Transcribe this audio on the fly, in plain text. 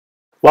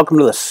Welcome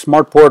to the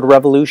Smartboard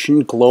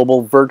Revolution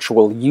Global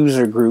Virtual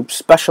User Group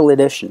Special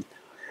Edition.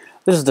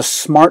 This is the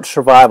Smart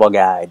Survival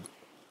Guide,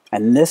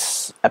 and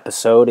this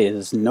episode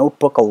is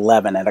Notebook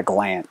 11 at a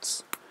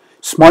glance.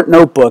 Smart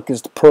Notebook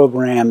is the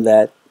program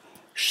that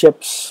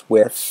ships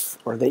with,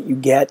 or that you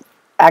get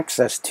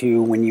access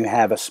to when you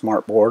have a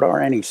smartboard or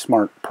any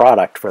smart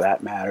product for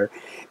that matter,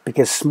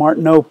 because Smart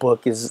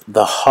Notebook is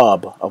the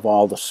hub of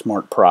all the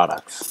smart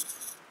products.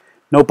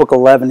 Notebook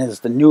 11 is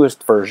the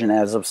newest version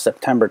as of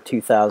September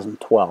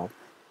 2012.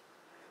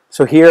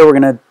 So here we're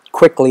going to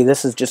quickly,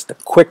 this is just a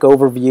quick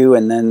overview,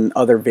 and then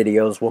other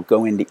videos will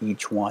go into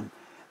each one.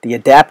 The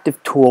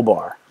adaptive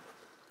toolbar.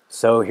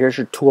 So here's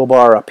your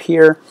toolbar up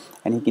here,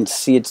 and you can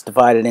see it's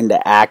divided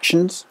into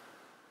actions,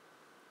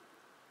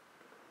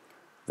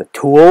 the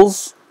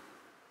tools,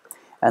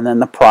 and then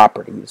the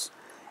properties.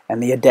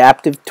 And the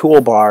adaptive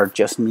toolbar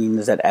just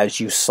means that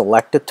as you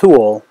select a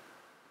tool,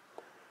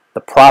 the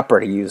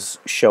properties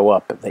show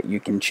up that you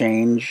can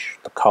change: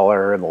 the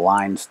color, the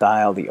line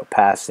style, the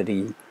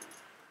opacity,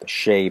 the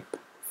shape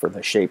for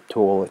the shape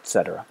tool,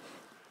 etc.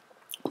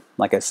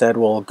 Like I said,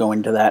 we'll go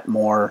into that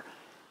more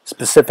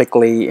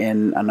specifically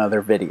in another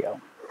video.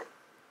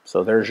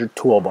 So there's your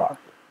toolbar.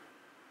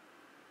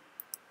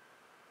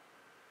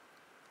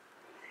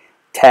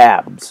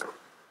 Tabs.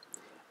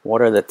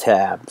 What are the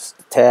tabs?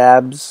 The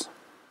tabs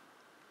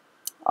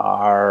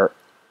are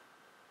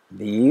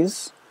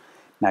these.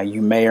 Now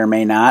you may or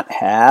may not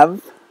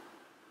have,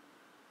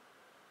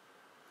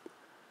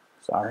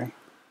 sorry,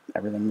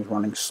 everything's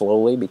running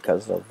slowly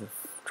because of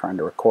trying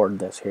to record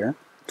this here.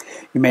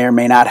 You may or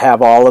may not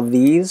have all of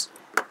these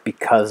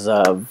because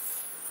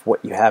of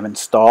what you have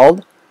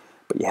installed,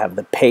 but you have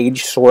the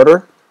page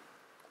sorter.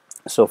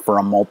 So for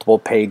a multiple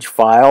page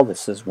file,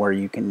 this is where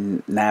you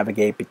can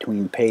navigate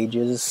between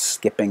pages,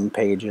 skipping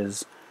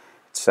pages,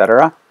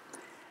 etc.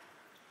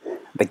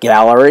 The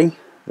gallery,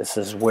 this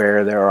is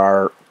where there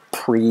are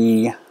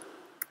pre-loaded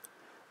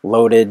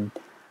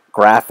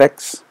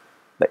graphics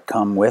that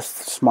come with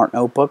Smart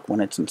Notebook when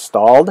it's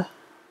installed.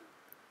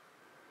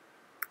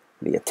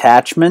 The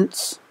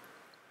attachments,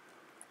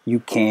 you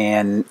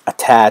can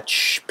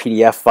attach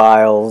PDF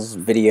files,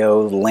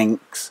 videos,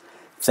 links,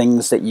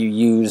 things that you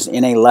use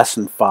in a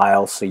lesson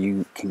file so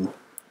you can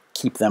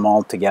keep them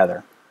all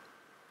together.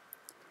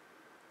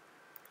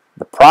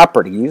 The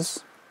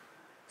properties,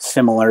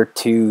 similar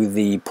to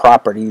the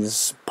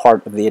properties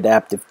part of the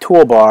adaptive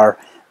toolbar,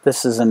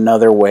 this is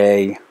another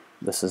way,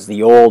 this is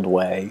the old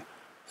way.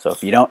 So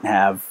if you don't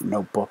have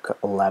Notebook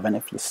 11,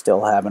 if you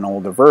still have an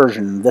older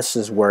version, this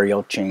is where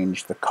you'll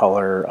change the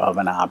color of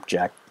an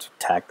object,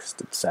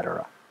 text,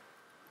 etc.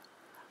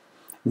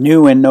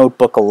 New in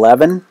Notebook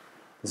 11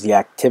 is the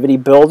Activity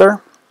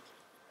Builder.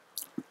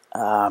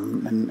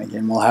 And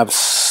again, we'll have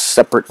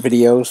separate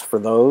videos for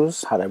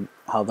those,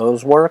 how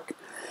those work.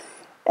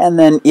 And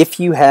then if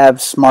you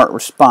have Smart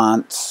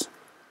Response,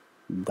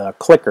 the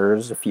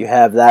clickers, if you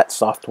have that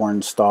software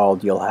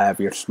installed, you'll have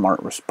your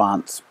Smart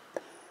Response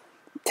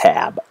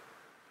tab.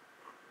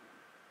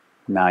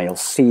 Now you'll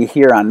see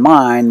here on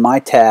mine, my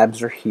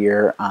tabs are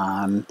here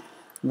on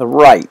the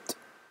right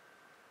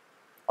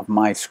of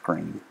my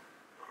screen.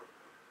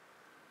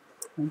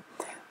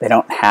 They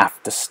don't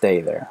have to stay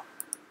there.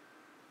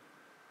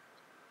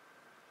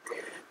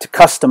 To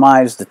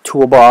customize the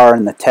toolbar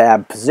and the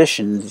tab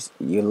positions,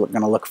 you're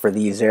going to look for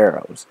these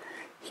arrows.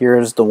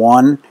 Here's the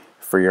one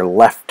for your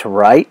left to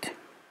right.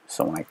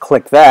 So when I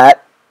click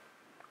that,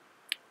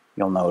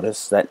 you'll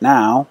notice that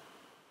now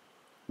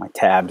my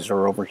tabs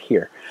are over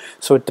here.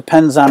 So it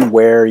depends on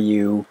where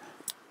you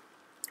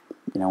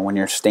know, when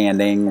you're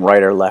standing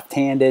right or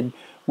left-handed,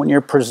 when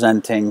you're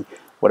presenting,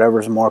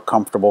 whatever's more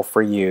comfortable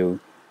for you,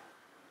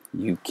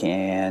 you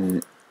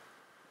can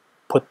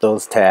put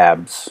those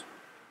tabs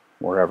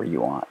wherever you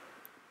want,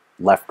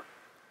 left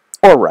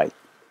or right.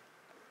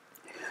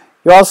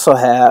 You also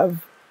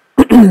have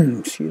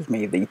excuse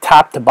me, the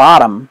top to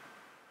bottom.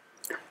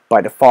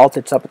 By default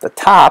it's up at the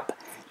top,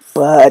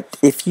 but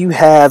if you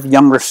have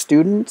younger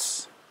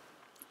students,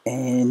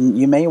 and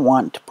you may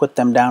want to put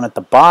them down at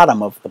the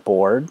bottom of the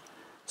board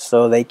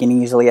so they can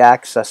easily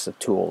access the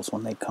tools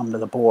when they come to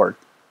the board.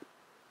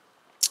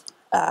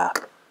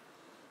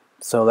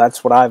 So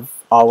that's what I've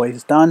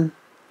always done.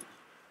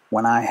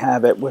 When I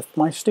have it with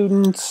my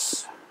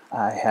students,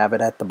 I have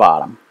it at the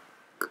bottom,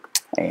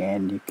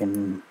 and you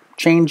can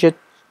change it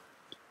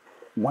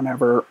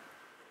whenever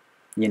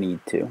you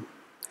need to.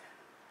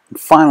 And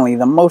finally,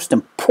 the most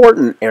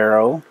important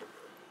arrow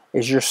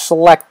is your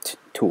select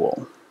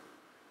tool.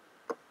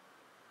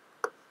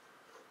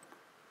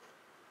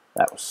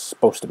 That was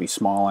supposed to be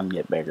small and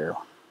get bigger.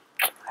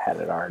 I had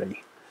it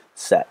already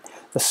set.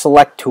 The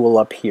select tool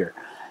up here.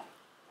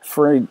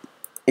 For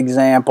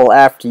example,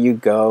 after you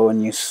go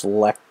and you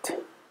select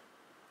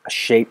a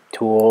shape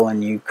tool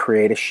and you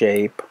create a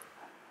shape,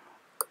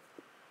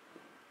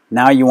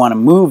 now you want to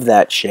move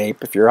that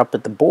shape. If you're up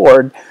at the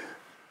board,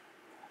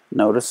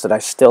 notice that I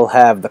still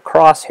have the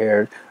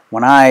crosshair.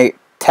 When I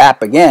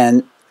tap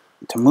again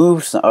to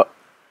move, I'm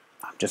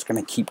just going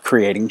to keep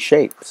creating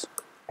shapes.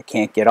 I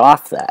can't get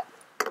off that.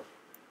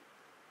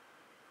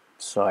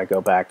 So I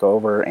go back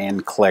over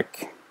and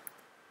click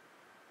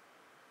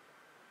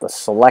the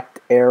select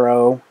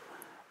arrow,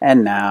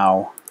 and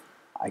now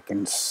I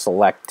can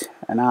select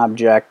an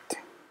object,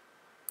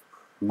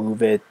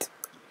 move it,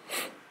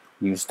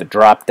 use the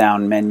drop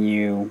down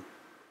menu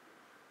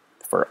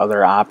for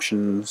other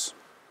options,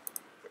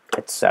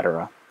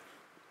 etc.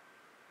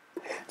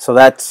 So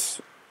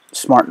that's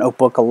Smart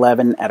Notebook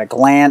 11 at a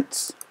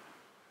glance.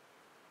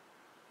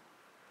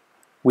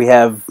 We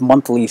have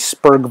monthly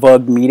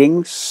SPURGVUG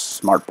meetings,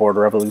 Smartboard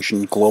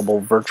Revolution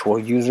Global Virtual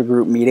User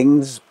Group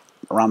meetings,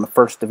 around the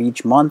first of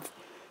each month.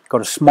 Go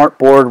to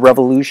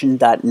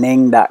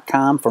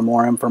smartboardrevolution.ning.com for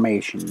more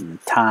information,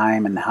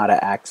 time, and how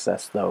to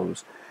access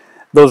those.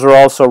 Those are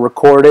also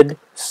recorded,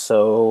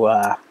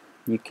 so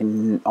you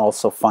can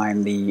also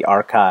find the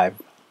archive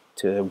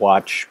to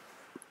watch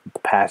the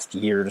past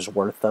year's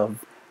worth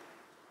of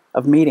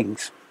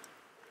meetings.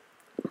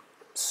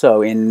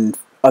 So in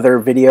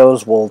other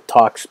videos, we'll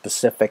talk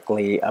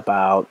specifically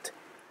about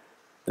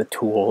the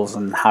tools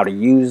and how to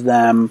use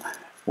them.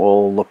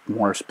 We'll look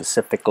more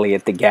specifically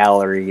at the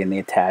gallery and the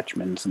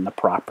attachments and the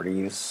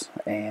properties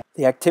and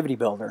the activity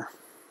builder.